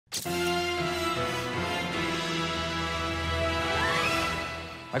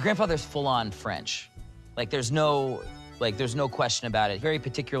My grandfather's full-on French. There's no question about it. Very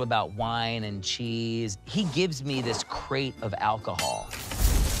particular about wine and cheese. He gives me this crate of alcohol,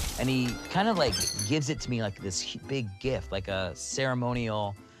 and he kind of gives it to me like this big gift, like a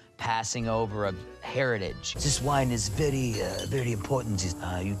ceremonial passing over of heritage. This wine is very important.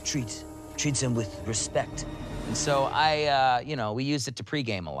 You treat them with respect. And so we used it to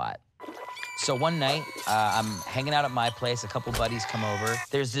pregame a lot. So one night, I'm hanging out at my place, a couple buddies come over.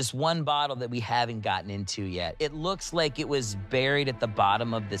 There's this one bottle that we haven't gotten into yet. It looks like it was buried at the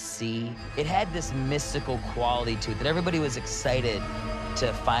bottom of the sea. It had this mystical quality to it that everybody was excited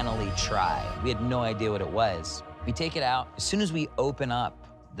to finally try. We had no idea what it was. We take it out. As soon as we open up,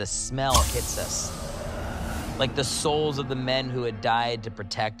 the smell hits us. Like the souls of the men who had died to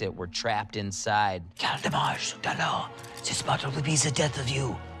protect it were trapped inside. This bottle will be the death of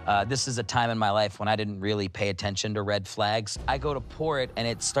you. This is a time in my life when I didn't really pay attention to red flags. I go to pour it, and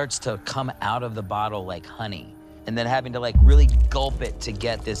it starts to come out of the bottle like honey. And then having to really gulp it to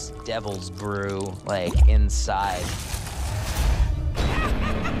get this devil's brew inside.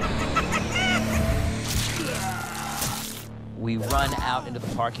 We run out into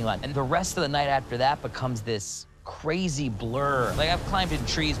the parking lot, and the rest of the night after that becomes this crazy blur. I've climbed in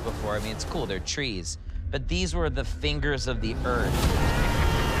trees before. I mean, it's cool, they're trees. But these were the fingers of the earth.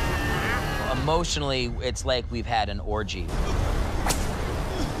 Emotionally, it's like we've had an orgy.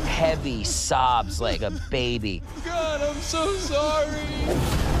 Heavy sobs like a baby. God, I'm so sorry.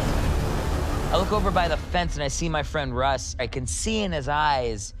 I look over by the fence and I see my friend Russ. I can see in his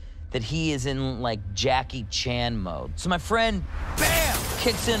eyes that he is in Jackie Chan mode. So my friend, bam,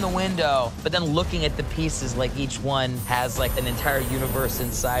 kicks in the window, but then looking at the pieces each one has an entire universe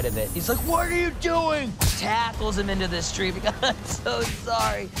inside of it. He's like, what are you doing? Tackles him into the street because I'm so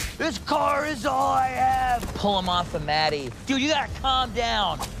sorry. This car is all I have. Pull him off of Maddie. Dude, you gotta calm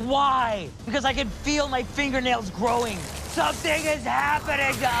down. Why? Because I can feel my fingernails growing. Something is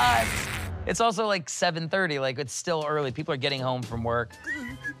happening to us. It's also 7:30, it's still early. People are getting home from work.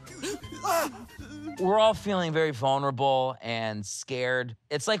 We're all feeling very vulnerable and scared.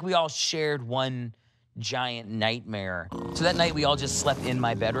 It's like we all shared one giant nightmare. So that night, we all just slept in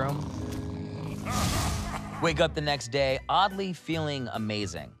my bedroom. Wake up the next day, oddly feeling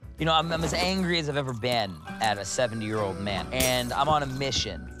amazing. I'm as angry as I've ever been at a 70-year-old man, and I'm on a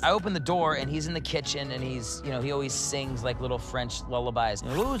mission. I open the door, and he's in the kitchen, and he's, he always sings little French lullabies.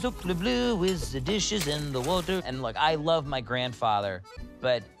 Rose up the blue with the dishes and the water. And look, I love my grandfather,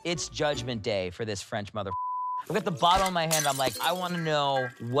 but it's Judgment Day for this French mother. I've got the bottle in my hand. I'm like, I want to know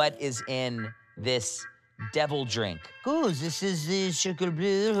what is in this devil drink. Oh, this is the Chocolat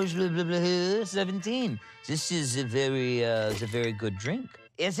Bleu 17. This is a very good drink.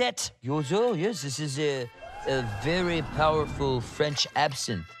 Is it? Yes, this is a very powerful French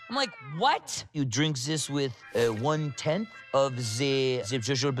absinthe. I'm like, what? You drink this with 1/10 of the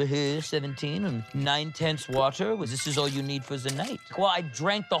Chocolat Bleu 17 and 9/10 water? Well, this is all you need for the night. Well, I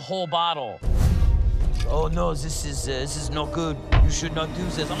drank the whole bottle. Oh no, this is not good. You should not do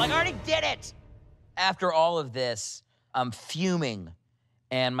this. I'm like, I already did it. After all of this, I'm fuming,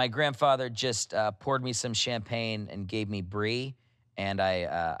 and my grandfather just poured me some champagne and gave me brie, and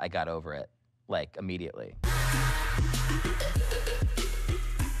I got over it, immediately.